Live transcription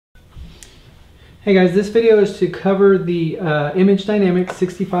Hey guys, this video is to cover the Image Dynamics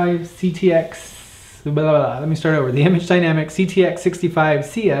CTX. Let me start over. The Image Dynamics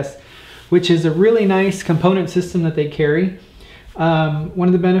CTX65CS, which is a really nice component system that they carry. One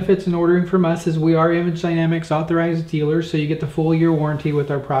of the benefits in ordering from us is we are Image Dynamics authorized dealers, so you get the full year warranty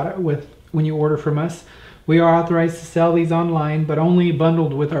with our product when you order from us. We are authorized to sell these online, but only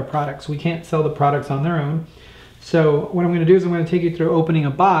bundled with our products. We can't sell the products on their own. So what I'm going to do is I'm going to take you through opening a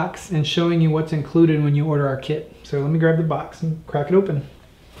box and showing you what's included when you order our kit. So let me grab the box and crack it open.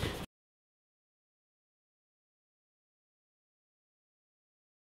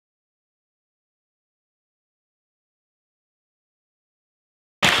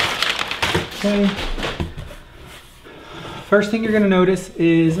 Okay. First thing you're going to notice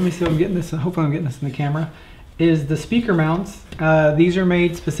is, let me see if I'm getting this, hopefully I'm getting this in the camera, is the speaker mounts. These are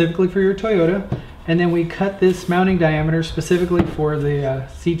made specifically for your Toyota. And then we cut this mounting diameter specifically for the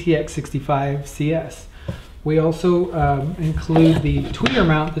CTX65CS. We also include the tweeter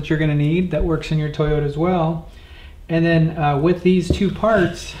mount that you're going to need that works in your Toyota as well. And then with these two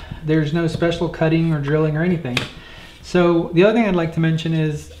parts, there's no special cutting or drilling or anything. So the other thing I'd like to mention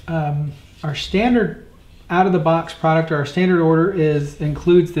is our standard out-of-the-box product, or our standard order,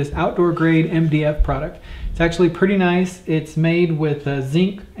 includes this outdoor grade MDF product. It's actually pretty nice. It's made with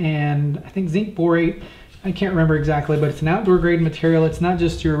zinc and I think zinc borate. I can't remember exactly, but it's an outdoor grade material. It's not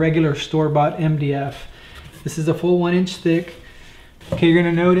just your regular store-bought MDF. This is a full 1 inch thick. Okay, you're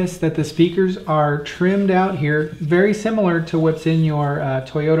going to notice that the speakers are trimmed out here, very similar to what's in your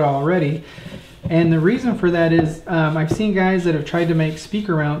Toyota already. And the reason for that is I've seen guys that have tried to make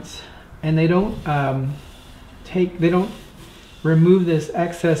speaker mounts and they don't remove this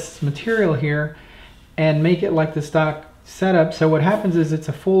excess material here and make it like the stock setup. So what happens is it's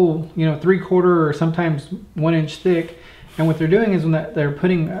a full, 3/4 or sometimes 1 inch thick. And what they're doing is when they're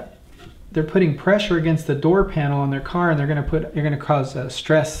putting pressure against the door panel on their car, and you're going to cause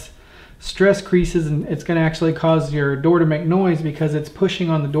stress creases, and it's going to actually cause your door to make noise because it's pushing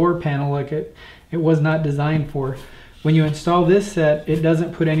on the door panel like it was not designed for. When you install this set, it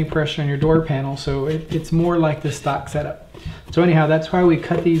doesn't put any pressure on your door panel, so it's more like the stock setup. So anyhow, that's why we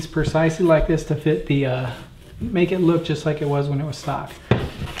cut these precisely like this to fit make it look just like it was when it was stock.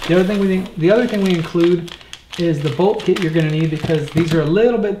 The other thing we include is the bolt kit you're going to need, because these are a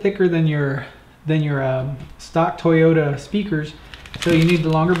little bit thicker than your stock Toyota speakers, so you need the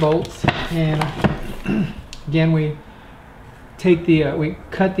longer bolts. And again, we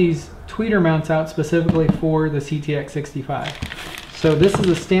cut these tweeter mounts out specifically for the CTX65. So this is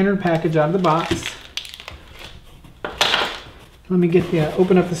a standard package out of the box. Let me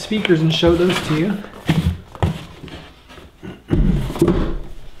open up the speakers and show those to you.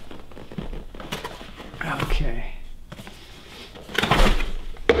 Okay.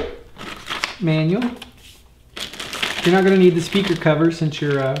 Manual. You're not going to need the speaker cover since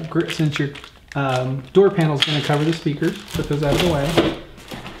your door panel is going to cover the speakers. Put those out of the way.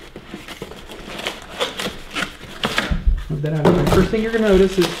 Move that out of the way. First thing you're going to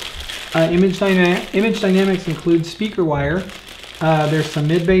notice is Image Dynamics includes speaker wire. There's some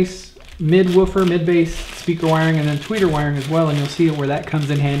mid-woofer, mid-bass speaker wiring, and then tweeter wiring as well, and you'll see where that comes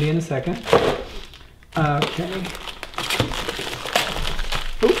in handy in a second. Okay.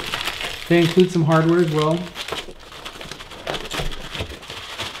 Oops. They include some hardware as well.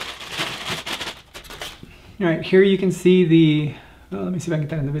 All right, here you can see let me see if I can get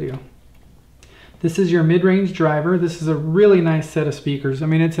that in the video. This is your mid-range driver. This is a really nice set of speakers. I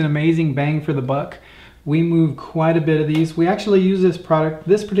mean, it's an amazing bang for the buck. We move quite a bit of these. We actually use this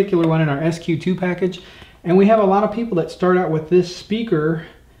particular one in our SQ2 package, and we have a lot of people that start out with this speaker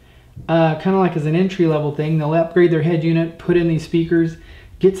kind of like as an entry-level thing. They'll upgrade their head unit, put in these speakers,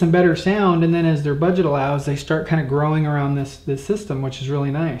 get some better sound, and then as their budget allows, they start kind of growing around this system, which is really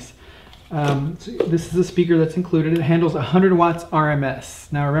nice. So this is a speaker that's included. It handles 100 watts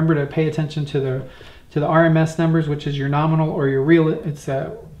RMS. Now remember to pay attention to the RMS numbers, which is your nominal or your real. It's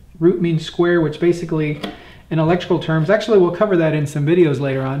root means square, which basically in electrical terms, actually we'll cover that in some videos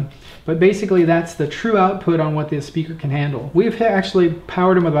later on, but basically that's the true output on what this speaker can handle. We've actually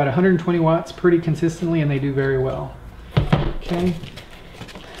powered them about 120 watts pretty consistently, and they do very well. Okay,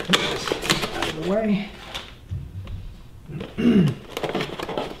 out of the way.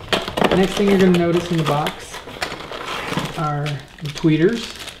 Next thing you're going to notice in the box are the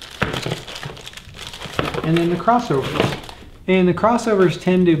tweeters and then the crossovers. And the crossovers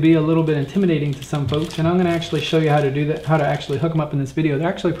tend to be a little bit intimidating to some folks, and I'm going to actually show you how to do that, how to actually hook them up in this video. They're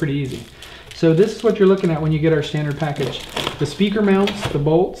actually pretty easy. So this is what you're looking at when you get our standard package. The speaker mounts, the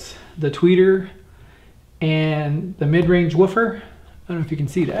bolts, the tweeter, and the mid-range woofer. don't know if you can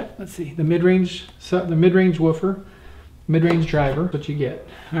see that. Let's see, the mid-range woofer, mid-range driver, what you get.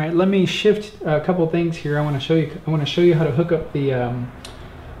 All right, let me shift a couple things here. I want to show you how to hook up the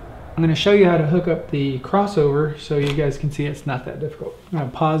I'm going to show you how to hook up the crossover so you guys can see it's not that difficult. I'm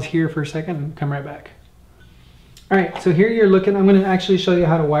going to pause here for a second and come right back. All right, so here you're looking. I'm going to actually show you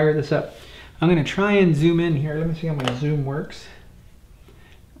how to wire this up. I'm going to try and zoom in here. Let me see how my zoom works.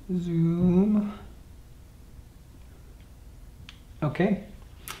 Zoom. Okay.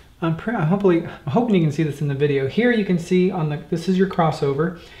 I'm hoping you can see this in the video. Here you can see on this is your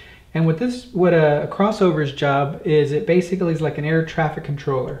crossover. And what a crossover's job is, it basically is like an air traffic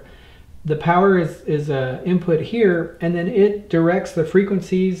controller. The power is input here, and then it directs the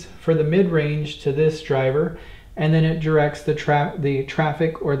frequencies for the mid-range to this driver, and then it directs the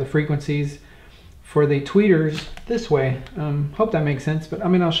traffic or the frequencies for the tweeters this way. Hope that makes sense, but I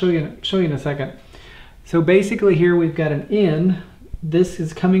mean, I'll show you in a second. So basically here we've got an in. This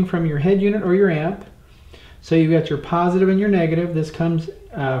is coming from your head unit or your amp. So you've got your positive and your negative. This comes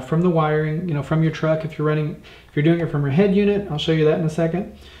from the wiring, you know, from your truck. If you're doing it from your head unit, I'll show you that in a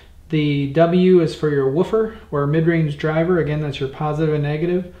second. The W is for your woofer or mid-range driver. Again, that's your positive and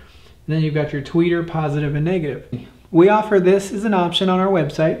negative. And then you've got your tweeter, positive and negative. We offer this as an option on our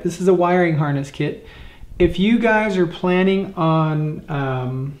website. This is a wiring harness kit. If you guys are planning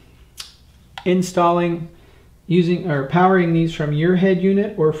on installing, using or powering these from your head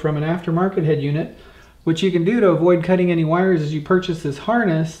unit or from an aftermarket head unit, what you can do to avoid cutting any wires is you purchase this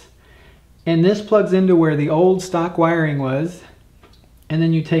harness, and this plugs into where the old stock wiring was. And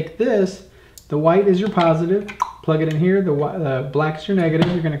then you take this, the white is your positive, plug it in here, the black is your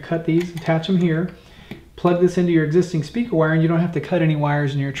negative. You're going to cut these, attach them here, plug this into your existing speaker wire, and you don't have to cut any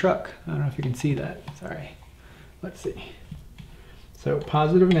wires in your truck. I don't know if you can see that. Sorry. Let's see. So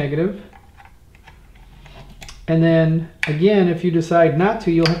positive, negative. And then again, if you decide not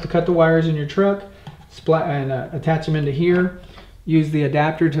to, you'll have to cut the wires in your truck and attach them into here. Use the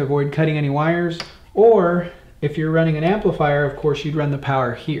adapter to avoid cutting any wires. Or if you're running an amplifier, of course, you'd run the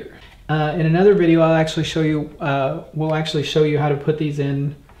power here. In another video, I'll actually show you. We'll actually show you how to put these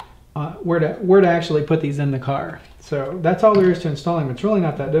in, where to actually put these in the car. So that's all there is to installing them. It's really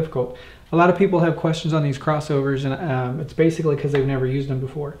not that difficult. A lot of people have questions on these crossovers, and it's basically because they've never used them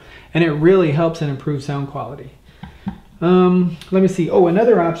before. And it really helps and improves sound quality. Let me see. Oh,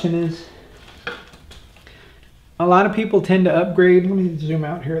 another option is, a lot of people tend to upgrade. Let me zoom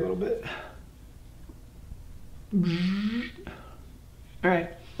out here a little bit. All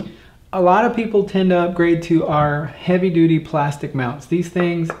right. A lot of people tend to upgrade to our heavy-duty plastic mounts. These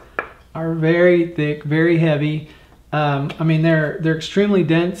things are very thick, very heavy. I mean, they're extremely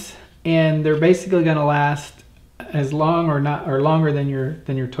dense, and they're basically going to last as long or longer than your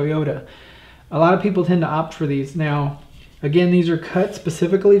Toyota. A lot of people tend to opt for these. Now, again, these are cut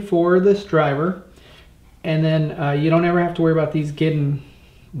specifically for this driver, and then you don't ever have to worry about these getting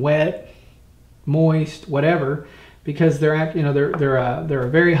wet, moist, whatever, because they're a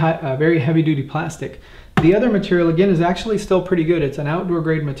very heavy duty plastic. The other material, again, is actually still pretty good. It's an outdoor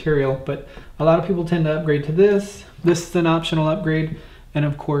grade material, but a lot of people tend to upgrade to this. This is an optional upgrade, and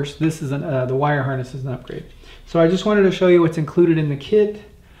of course, this is the wire harness is an upgrade. So I just wanted to show you what's included in the kit.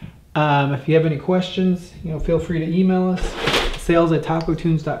 If you have any questions, feel free to email us,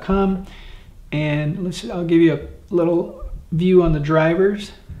 sales@tacotunes.com, and I'll give you a little view on the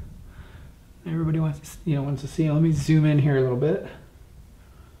drivers. Everybody wants to see. Let me zoom in here a little bit.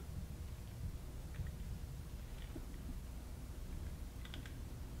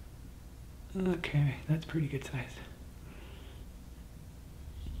 Okay, that's pretty good size.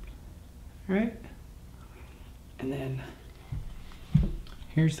 All right, and then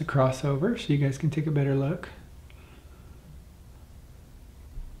here's the crossover, so you guys can take a better look.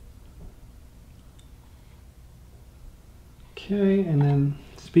 Okay, and then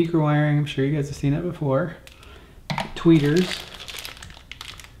speaker wiring, I'm sure you guys have seen that before. Tweeters.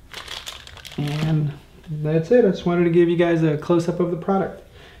 And that's it. I just wanted to give you guys a close-up of the product.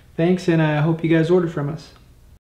 Thanks, and I hope you guys order from us.